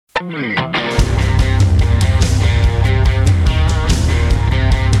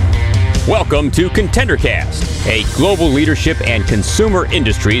Welcome to ContenderCast, a global leadership and consumer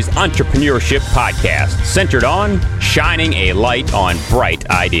industries entrepreneurship podcast centered on shining a light on bright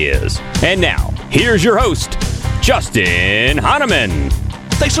ideas. And now, here's your host, Justin Hahnemann.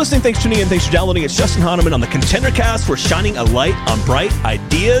 Thanks for listening, thanks for tuning in, thanks for downloading. It's Justin Hahnemann on the ContenderCast. We're shining a light on bright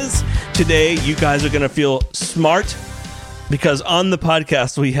ideas. Today, you guys are going to feel smart because on the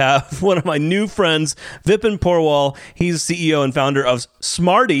podcast, we have one of my new friends, Vipin Porwal. He's CEO and founder of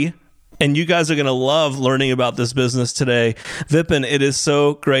Smarty. And you guys are going to love learning about this business today. Vipin, it is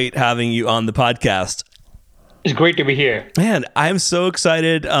so great having you on the podcast. It's great to be here. Man, I'm so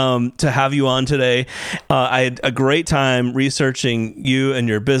excited to have you on today. I had a great time researching you and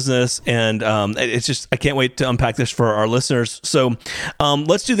your business, and it's just, I can't wait to unpack this for our listeners. So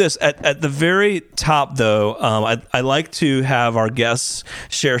let's do this. At the very top, though, I like to have our guests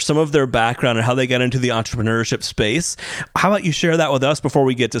share some of their background and how they get into the entrepreneurship space. How about you share that with us before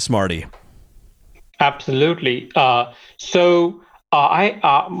we get to Smarty? Absolutely. My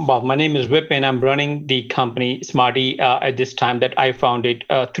name is Vipin. I'm running the company Smarty at this time that I founded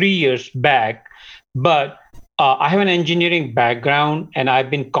 3 years back. But I have an engineering background, and I've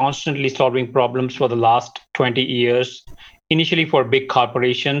been constantly solving problems for the last 20 years. Initially for big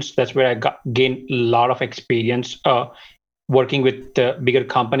corporations, that's where I gained a lot of experience working with bigger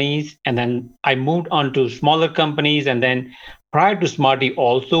companies. And then I moved on to smaller companies. And then prior to Smarty,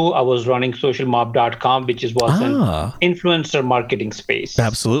 also, I was running socialmob.com, which was an influencer marketing space.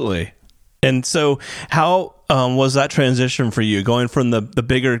 Absolutely. And so how was that transition for you, going from the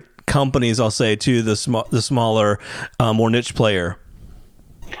bigger companies, I'll say, to the smaller, more niche player?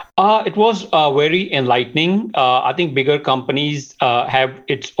 It was very enlightening. I think bigger companies have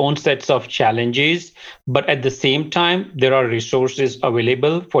its own sets of challenges, but at the same time, there are resources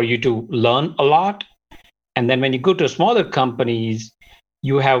available for you to learn a lot. And then when you go to smaller companies,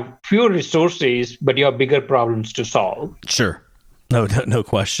 you have fewer resources, but you have bigger problems to solve. Sure. No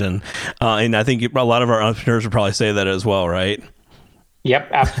question. And I think a lot of our entrepreneurs would probably say that as well, right?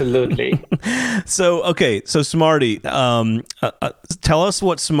 Yep, absolutely. So Smarty, tell us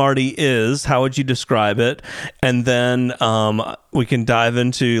what Smarty is. How would you describe it? And then we can dive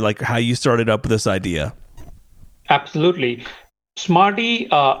into like how you started up with this idea. Absolutely. Smarty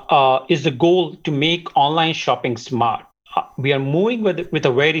is the goal to make online shopping smart. We are moving with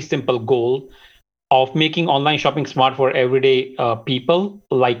a very simple goal of making online shopping smart for everyday people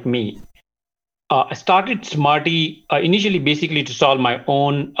like me. I started Smarty initially basically to solve my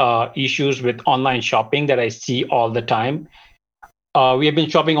own issues with online shopping that I see all the time. We have been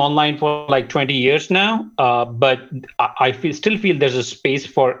shopping online for like 20 years now, but I still feel there's a space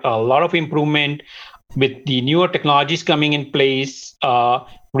for a lot of improvement with the newer technologies coming in place,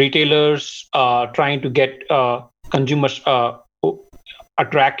 retailers trying to get consumers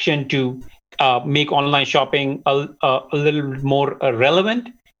attraction to make online shopping a little more relevant.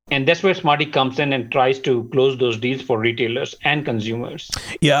 And that's where Smarty comes in and tries to close those deals for retailers and consumers.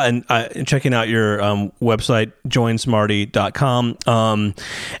 Yeah, and checking out your website, joinsmarty.com.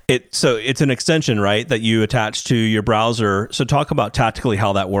 So it's an extension, right, that you attach to your browser. So talk about tactically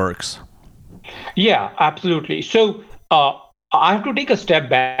how that works. Yeah, absolutely. So I have to take a step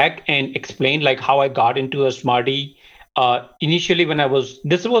back and explain like how I got into a Smarty. Initially, when I was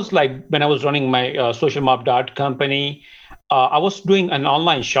running my socialmob company. I was doing an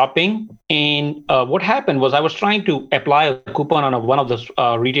online shopping, and what happened was I was trying to apply a coupon on one of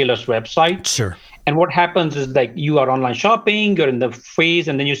the retailers' websites. Sure. And what happens is like you are online shopping, you're in the phase,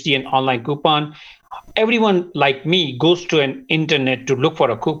 and then you see an online coupon. Everyone like me goes to an internet to look for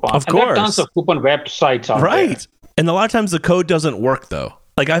a coupon. Of course. And there are tons of coupon websites out right. there. And a lot of times the code doesn't work, though.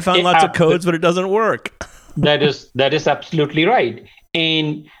 Like I found lots of codes, but it doesn't work. That is absolutely right.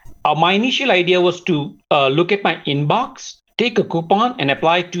 And my initial idea was to look at my inbox, take a coupon and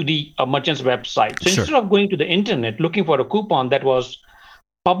apply it to the merchant's website. So Sure. Instead of going to the internet looking for a coupon that was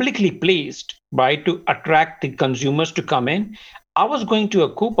publicly placed, right, to attract the consumers to come in, I was going to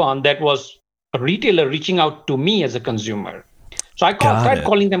a coupon that was a retailer reaching out to me as a consumer. So I tried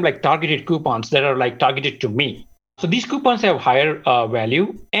calling them like targeted coupons that are like targeted to me. So these coupons have higher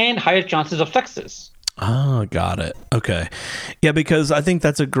value and higher chances of success. Oh, got it. Okay. Yeah, because I think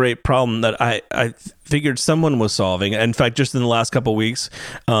that's a great problem that I figured someone was solving. In fact, just in the last couple of weeks,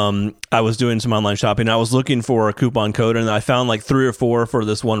 I was doing some online shopping. I was looking for a coupon code, and I found like 3 or 4 for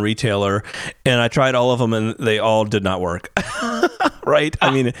this one retailer, and I tried all of them, and they all did not work. Right?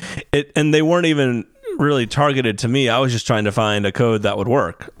 I mean, and they weren't even really targeted to me. I was just trying to find a code that would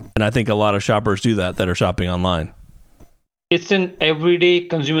work. And I think a lot of shoppers do that are shopping online. It's an everyday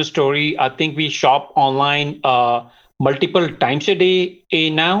consumer story. I think we shop online multiple times a day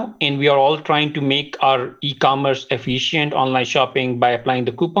now, and we are all trying to make our e-commerce efficient online shopping by applying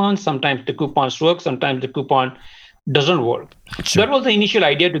the coupons. Sometimes the coupons work, sometimes the coupon doesn't work. Sure. That was the initial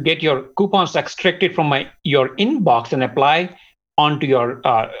idea, to get your coupons extracted from your inbox and apply onto your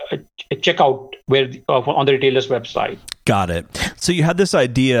checkout on the retailer's website. Got it. So you had this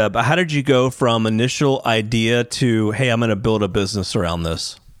idea, but how did you go from initial idea to, hey, I'm going to build a business around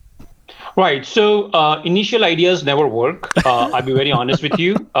this? Right. So initial ideas never work. I'll be very honest with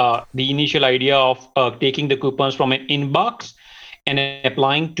you. The initial idea of taking the coupons from an inbox and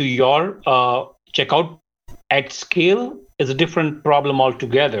applying to your checkout at scale is a different problem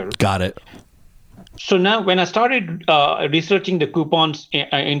altogether. Got it. So now when I started researching the coupons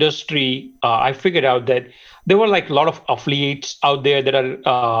industry, I figured out that there were like a lot of affiliates out there that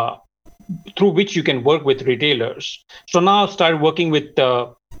are through which you can work with retailers. So now I started working with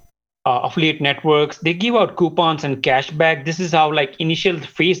affiliate networks. They give out coupons and cashback. This is how like initial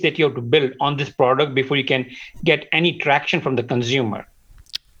phase that you have to build on this product before you can get any traction from the consumer.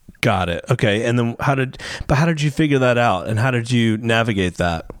 Got it. Okay. And then how did you figure that out, and how did you navigate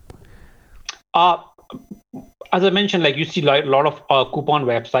that? As I mentioned, like you see a lot of coupon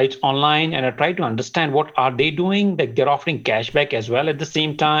websites online, and I try to understand what are they doing. Like they're offering cashback as well at the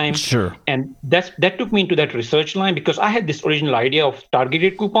same time. Sure. And that took me into that research line, because I had this original idea of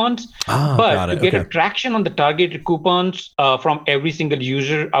targeted coupons. But to get a traction on the targeted coupons from every single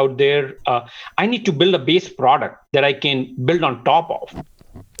user out there, I need to build a base product that I can build on top of.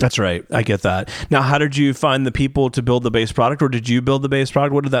 That's right. I get that. Now, how did you find the people to build the base product, or did you build the base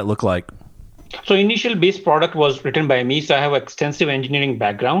product? What did that look like? So initial base product was written by me. So I have extensive engineering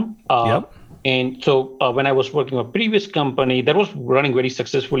background. Yep. And so when I was working with a previous company that was running very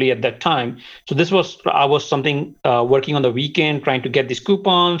successfully at that time, so I was something working on the weekend, trying to get these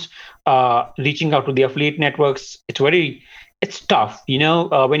coupons, reaching out to the affiliate networks. It's tough,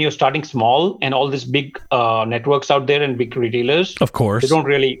 when you're starting small and all these big networks out there and big retailers. Of course. They don't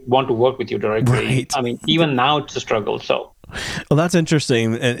really want to work with you directly. Right. I mean, even now it's a struggle. So. Well, that's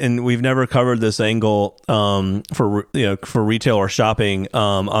interesting, and we've never covered this angle for retail or shopping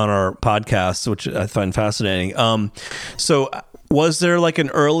on our podcast, which I find fascinating. So, was there like an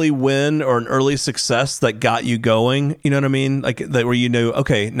early win or an early success that got you going? You know what I mean? Like that, where you knew,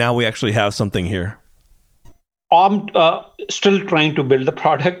 okay, now we actually have something here. I'm still trying to build the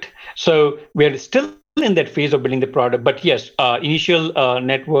product, so we're still in that phase of building the product. But yes, initial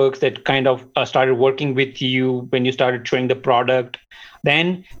networks that kind of started working with you when you started showing the product.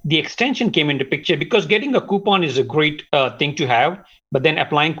 Then the extension came into picture, because getting a coupon is a great thing to have, but then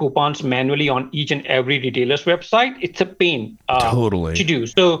applying coupons manually on each and every retailer's website, it's a pain totally to do.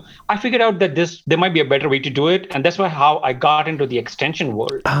 So I figured out that there might be a better way to do it, and that's how I got into the extension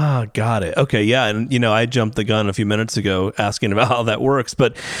world. Got it. Okay, yeah, and I jumped the gun a few minutes ago asking about how that works.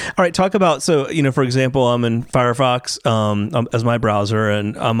 But all right, talk about, so for example, I'm in Firefox as my browser,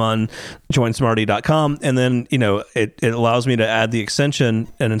 and I'm on joinsmarty.com, and then it allows me to add the extension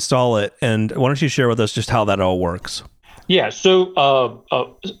and install it. And why don't you share with us just how that all works? Yeah, so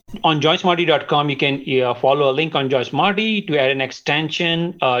on joinsmarty.com, you can follow a link on JoySmarty to add an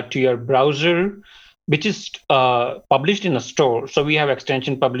extension to your browser, which is published in a store. So we have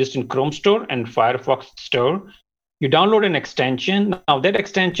extension published in Chrome Store and Firefox Store. You download an extension. Now that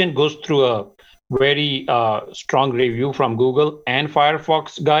extension goes through a very strong review from Google and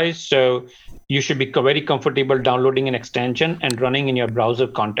Firefox guys. So you should be very comfortable downloading an extension and running in your browser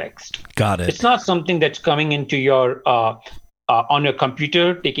context. Got it. It's not something that's coming into your on your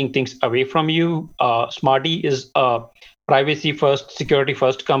computer, taking things away from you. Smarty is a privacy first, security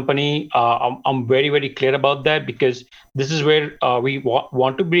first company. I'm very, very clear about that, because this is where we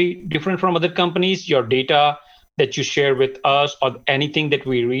want to be different from other companies. Your data that you share with us, or anything that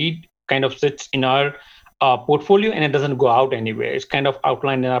we read, kind of sits in our portfolio, and it doesn't go out anywhere. It's kind of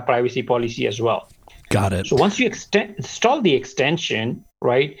outlined in our privacy policy as well. Got it. So once you install the extension,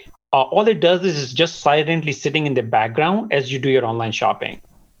 right, all it does is just silently sitting in the background as you do your online shopping.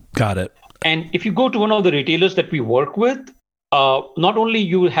 Got it. And if you go to one of the retailers that we work with, not only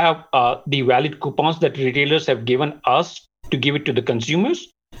you have the valid coupons that retailers have given us to give it to the consumers,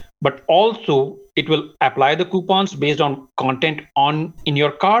 but also it will apply the coupons based on content in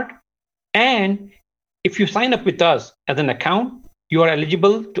your cart. And if you sign up with us as an account, you are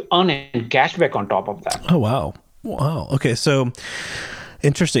eligible to earn cashback on top of that. Oh, wow. Wow. Okay. So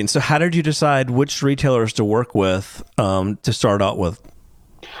interesting. So how did you decide which retailers to work with to start out with?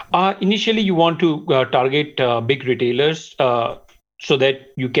 Initially, you want to target big retailers so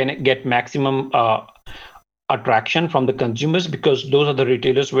that you can get maximum attraction from the consumers because those are the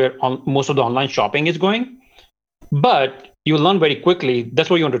retailers where most of the online shopping is going. But you learn very quickly that's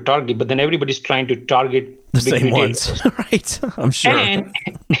what you want to target. But then everybody's trying to target the big same retailers. ones, right? I'm sure.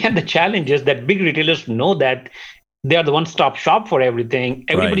 And the challenge is that big retailers know that they are the one-stop shop for everything.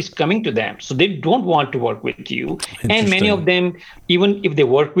 Everybody's coming to them. So they don't want to work with you. And many of them, even if they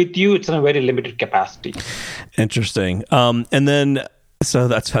work with you, it's in a very limited capacity. Interesting. So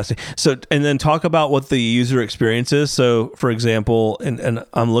that's fascinating. So, and then talk about what the user experience is. So, for example, and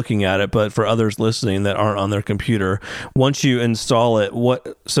I'm looking at it, but for others listening that aren't on their computer, once you install it,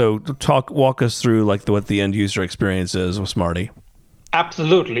 walk us through like what the end user experience is with Smarty.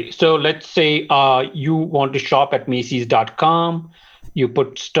 Absolutely. So let's say you want to shop at Macy's.com. You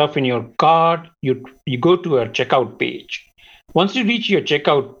put stuff in your cart. You go to a checkout page. Once you reach your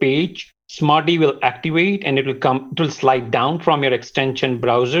checkout page, Smarty will activate and it will slide down from your extension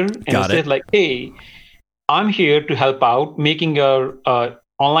browser and it says like, hey, I'm here to help out making your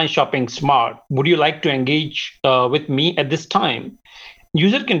online shopping smart. Would you like to engage with me at this time?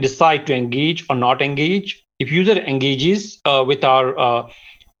 User can decide to engage or not engage. If user engages with our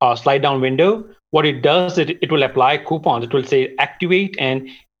slide down window, what it does, it will apply coupons. It will say activate, and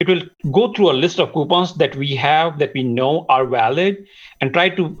it will go through a list of coupons that we have that we know are valid and try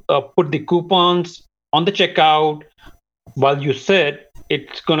to put the coupons on the checkout. While you sit,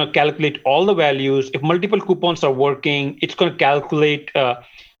 it's going to calculate all the values. If multiple coupons are working, it's going to calculate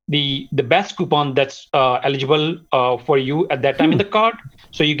the best coupon that's eligible for you at that time in the cart.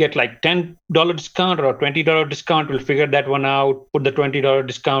 So you get like $10 discount or a $20 discount. We'll figure that one out, put the $20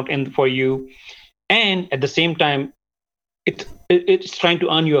 discount in for you. And at the same time, it's trying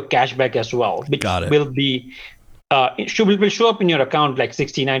to earn you a cashback as well, which will be will show up in your account like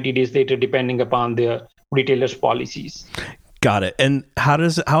 60, 90 days later, depending upon the retailer's policies. Got it. And how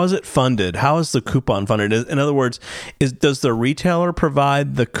is it funded? How is the coupon funded? In other words, does the retailer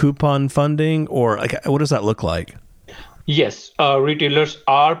provide the coupon funding, or like, what does that look like? Yes, retailers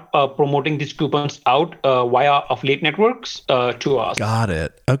are promoting these coupons out via affiliate networks to us. Got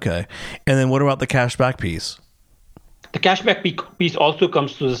it. Okay. And then what about the cashback piece? The cashback piece also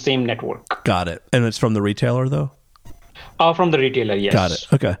comes to the same network. Got it. And it's from the retailer, though? From the retailer, yes. Got it.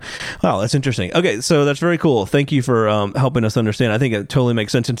 Okay. Wow, that's interesting. Okay, so that's very cool. Thank you for helping us understand. I think it totally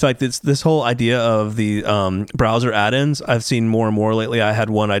makes sense. In fact, it's this whole idea of the browser add-ins. I've seen more and more lately. I had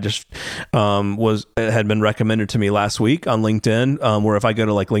one I just had been recommended to me last week on LinkedIn, where if I go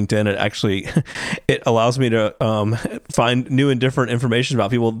to like LinkedIn, it allows me to find new and different information about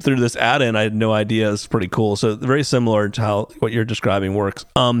people through this add-in. I had no idea. It's pretty cool. So very similar to how what you're describing works.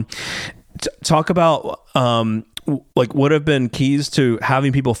 Talk about like what have been keys to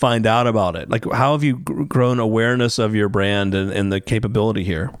having people find out about it? Like how have you grown awareness of your brand and the capability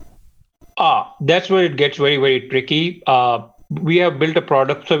here? That's where it gets very, very tricky. We have built a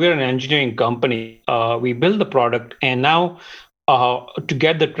product. So we're an engineering company. We build the product, and now to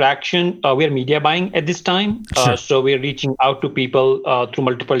get the traction, we're media buying at this time. Sure. So we're reaching out to people through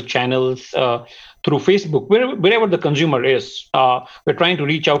multiple channels, through Facebook, wherever the consumer is. We're trying to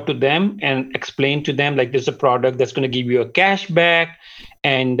reach out to them and explain to them like there's a product that's going to give you a cash back,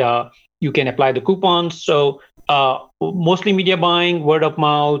 and you can apply the coupons. So mostly media buying, word of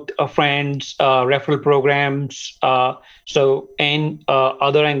mouth, friends, referral programs. And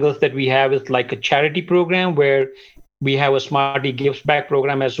other angles that we have is like a charity program where we have a Smarty Gives Back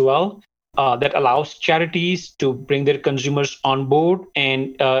program as well. That allows charities to bring their consumers on board,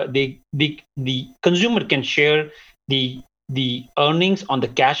 and the consumer can share the earnings on the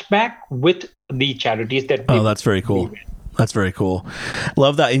cashback with the charities that. Oh, that's very cool. That's very cool.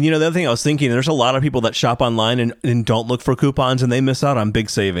 Love that. And the other thing I was thinking, there's a lot of people that shop online and don't look for coupons, and they miss out on big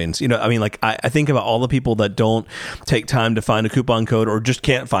savings. I think about all the people that don't take time to find a coupon code or just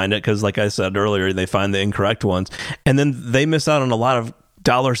can't find it because, like I said earlier, they find the incorrect ones, and then they miss out on a lot of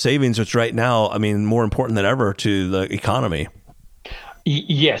dollar savings, which right now, more important than ever to the economy.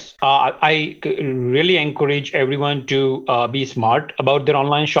 Yes, I really encourage everyone to be smart about their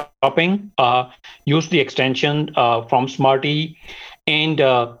online shopping. Use the extension from Smarty, and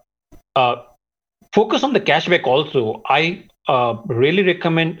focus on the cashback also. I really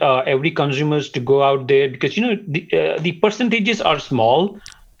recommend every consumers to go out there because the percentages are small.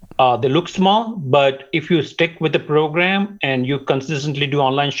 They look small, but if you stick with the program and you consistently do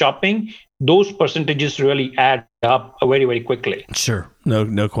online shopping, those percentages really add up very, very quickly. Sure.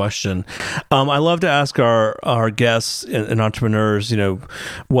 No question. I love to ask our guests and entrepreneurs,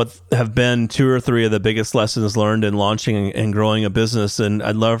 what have been 2 or 3 of the biggest lessons learned in launching and growing a business. And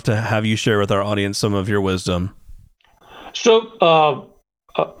I'd love to have you share with our audience some of your wisdom. So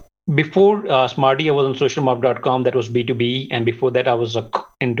before Smarty, I was on socialmob.com. That was B2B. And before that, I was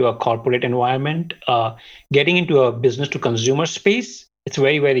into a corporate environment. Getting into a business to consumer space, it's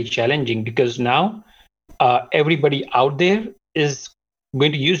very, very challenging because now everybody out there is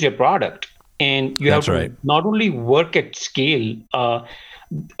going to use your product. And you have to not only work at scale,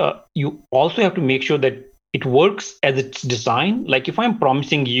 you also have to make sure that it works as it's designed. Like if I'm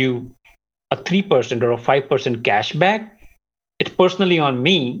promising you a 3% or a 5% cash back, it's personally on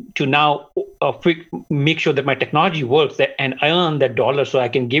me to now make sure that my technology works and I earn that dollar so I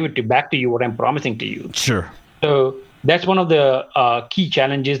can give it back to you what I'm promising to you. Sure. So that's one of the key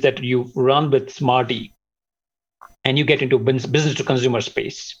challenges that you run with Smarty, and you get into business to consumer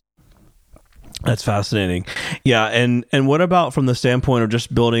space. That's fascinating. Yeah. And what about from the standpoint of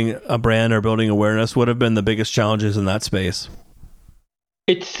just building a brand or building awareness? What have been the biggest challenges in that space?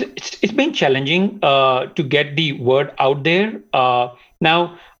 It's been challenging to get the word out there.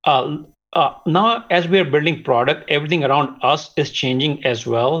 Now, as we are building product, everything around us is changing as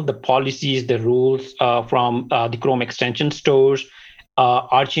well. The policies, the rules from the Chrome extension stores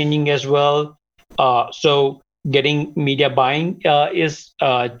are changing as well. So getting media buying is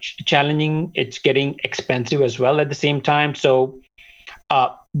challenging. It's getting expensive as well at the same time. So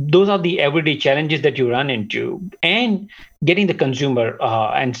those are the everyday challenges that you run into, and getting the consumer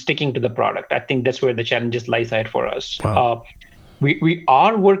and sticking to the product. I think that's where the challenges lies ahead for us. Wow. We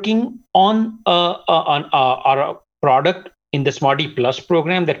are working on our product in the Smarty Plus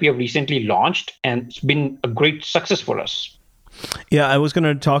program that we have recently launched, and it's been a great success for us. Yeah, I was going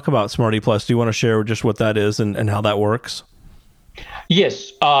to talk about Smarty Plus. Do you want to share just what that is and how that works?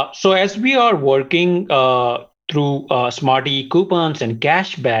 Yes. So as we are working through Smarty coupons and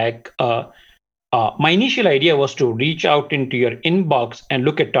cashback, my initial idea was to reach out into your inbox and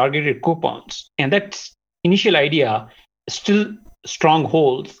look at targeted coupons. And that initial idea still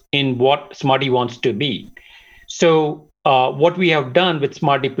strongholds in what Smarty wants to be. So what we have done with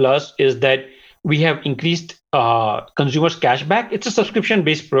Smarty Plus is that we have increased consumers cashback. It's a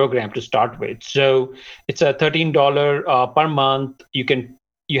subscription-based program to start with. So it's a $13 per month.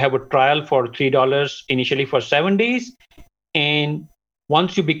 You have a trial for $3 initially for 7 days. And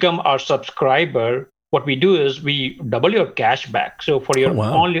once you become our subscriber, what we do is we double your cashback. So for your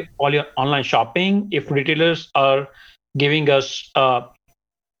all your online shopping, if retailers are giving us a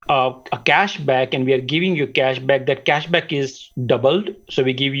cashback and we are giving you cashback, that cashback is doubled. So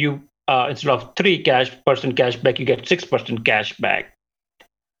we give you instead of 3% cashback, you get 6% cashback.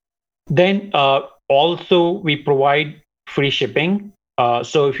 Then also we provide free shipping.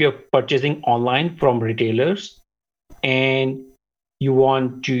 So if you're purchasing online from retailers and you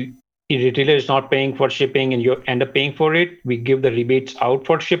want to, the retailer is not paying for shipping and you end up paying for it, we give the rebates out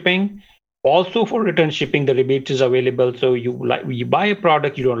for shipping. Also for return shipping, the rebates is available. So you buy a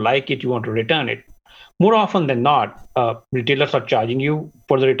product, you don't like it, you want to return it. More often than not, retailers are charging you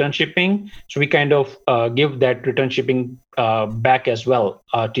for the return shipping. So we kind of give that return shipping back as well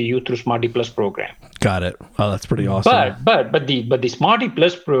to you through Smarty Plus program. Got it. Oh, that's pretty awesome. But the Smarty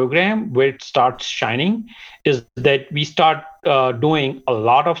Plus program, where it starts shining, is that we start doing a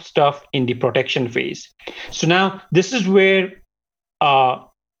lot of stuff in the protection phase. So now this is where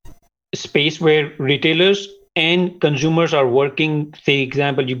space where retailers and consumers are working. Say,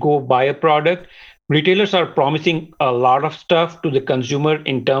 example, you go buy a product. Retailers are promising a lot of stuff to the consumer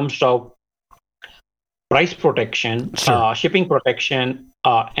in terms of price protection, Sure. Shipping protection,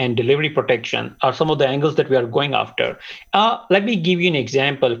 and delivery protection are some of the angles that we are going after. Let me give you an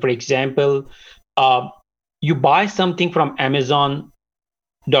example. For example, you buy something from Amazon.com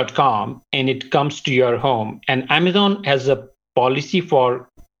and it comes to your home, and Amazon has a policy for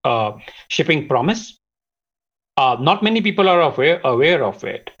shipping promise. Not many people are aware of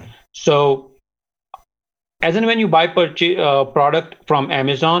it. So as and when you buy product from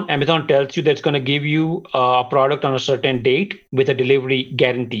Amazon tells you that it's going to give you a product on a certain date with a delivery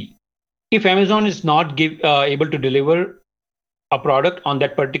guarantee. If Amazon is not able to deliver a product on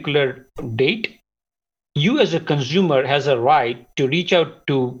that particular date, you as a consumer has a right to reach out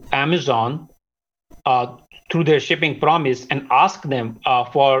to Amazon through their shipping promise and ask them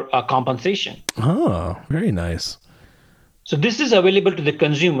for a compensation. Oh, very nice. So this is available to the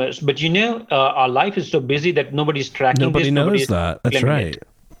consumers, but our life is so busy that nobody's tracking Nobody this. Knows that. That's right.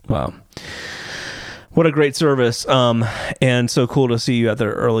 Wow. What a great service. And so cool to see you at the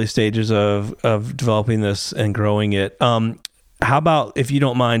early stages of developing this and growing it. How about, if you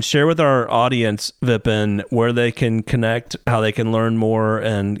don't mind, share with our audience, Vipin, where they can connect, how they can learn more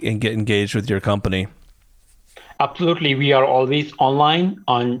and get engaged with your company. Absolutely. We are always online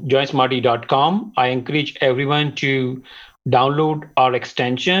on joinsmarty.com. I encourage everyone to download our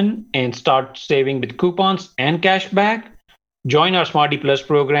extension and start saving with coupons and cashback. Join our Smarty Plus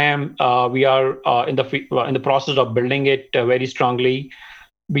program. We are in the process of building it very strongly.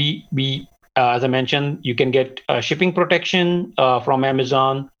 We as I mentioned, you can get shipping protection from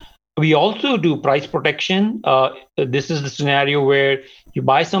Amazon. We also do price protection. This is the scenario where you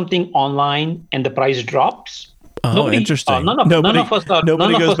buy something online and the price drops. Oh, interesting. None of us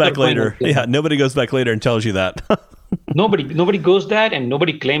goes back later. Yeah, nobody goes back later and tells you that. Nobody goes that, and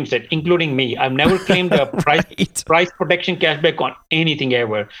nobody claims it, including me. I've never claimed a price protection cashback on anything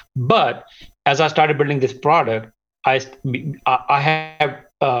ever. But as I started building this product, I have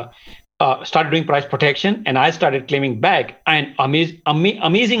started doing price protection, and I started claiming back an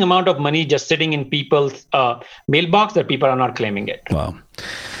amazing amount of money just sitting in people's mailbox that people are not claiming it. Wow.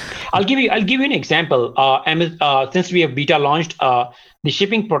 I'll give you an example. Since we have beta launched the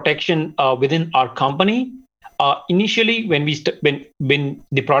shipping protection within our company. Initially, when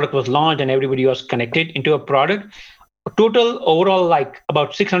the product was launched and everybody was connected into a product, total overall like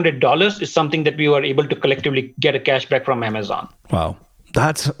about $600 is something that we were able to collectively get a cashback from Amazon. Wow,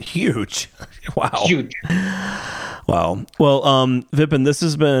 that's huge. Wow, huge. Wow. Well, Vipin, this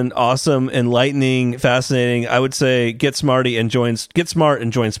has been awesome, enlightening, fascinating. I would say get smart and join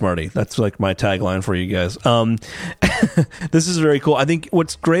Smarty. That's like my tagline for you guys. This is very cool. I think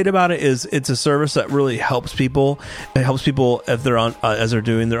what's great about it is it's a service that really helps people. It helps people if they're as they're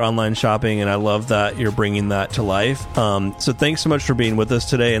doing their online shopping, and I love that you're bringing that to life. So thanks so much for being with us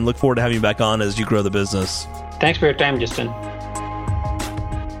today, and look forward to having you back on as you grow the business. Thanks for your time, Justin.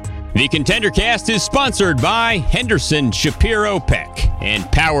 The ContenderCast is sponsored by Henderson Shapiro Peck and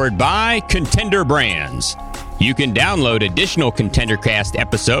powered by Contender Brands. You can download additional ContenderCast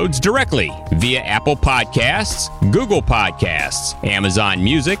episodes directly via Apple Podcasts, Google Podcasts, Amazon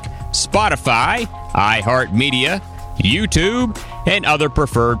Music, Spotify, iHeartMedia, YouTube, and other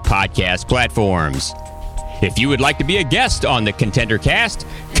preferred podcast platforms. If you would like to be a guest on the ContenderCast,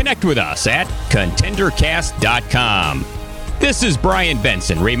 connect with us at contendercast.com. This is Brian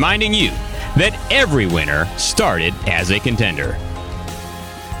Benson reminding you that every winner started as a contender.